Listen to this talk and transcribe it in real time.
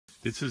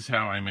This is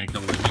how I make a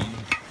living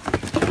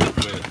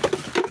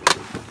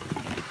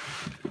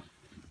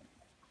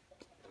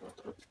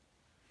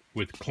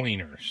with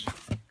cleaners.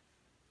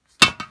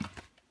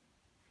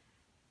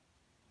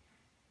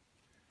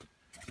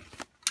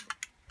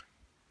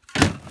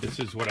 This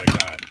is what I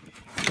got.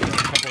 A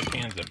couple of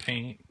cans of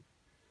paint.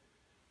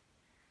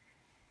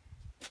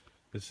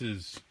 This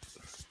is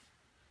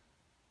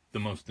the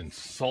most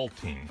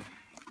insulting.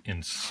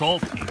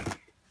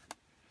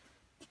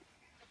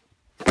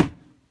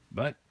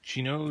 But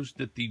she knows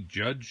that the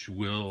judge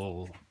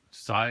will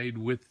side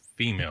with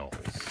females.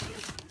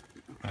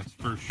 That's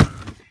for sure.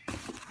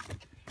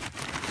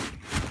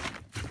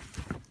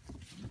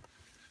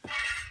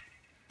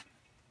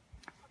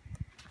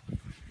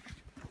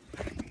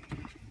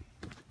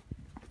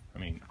 I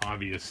mean,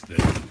 obvious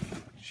that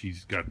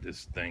she's got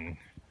this thing.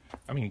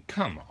 I mean,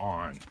 come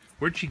on.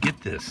 Where'd she get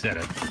this? At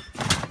a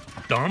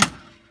dump?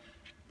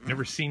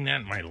 Never seen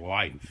that in my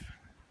life.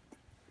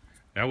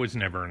 That was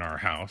never in our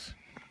house.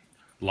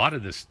 A lot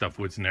of this stuff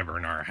was never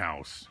in our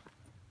house.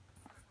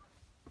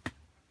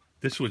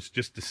 This was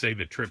just to save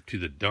a trip to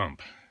the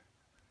dump.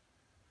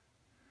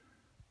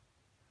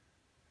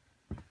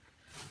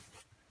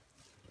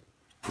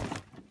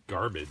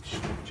 Garbage.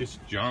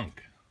 Just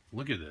junk.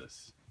 Look at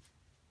this.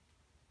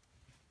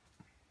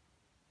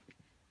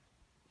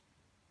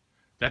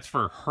 That's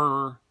for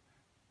her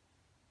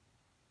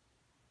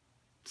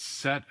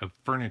set of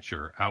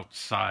furniture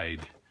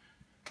outside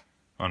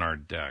on our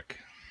deck.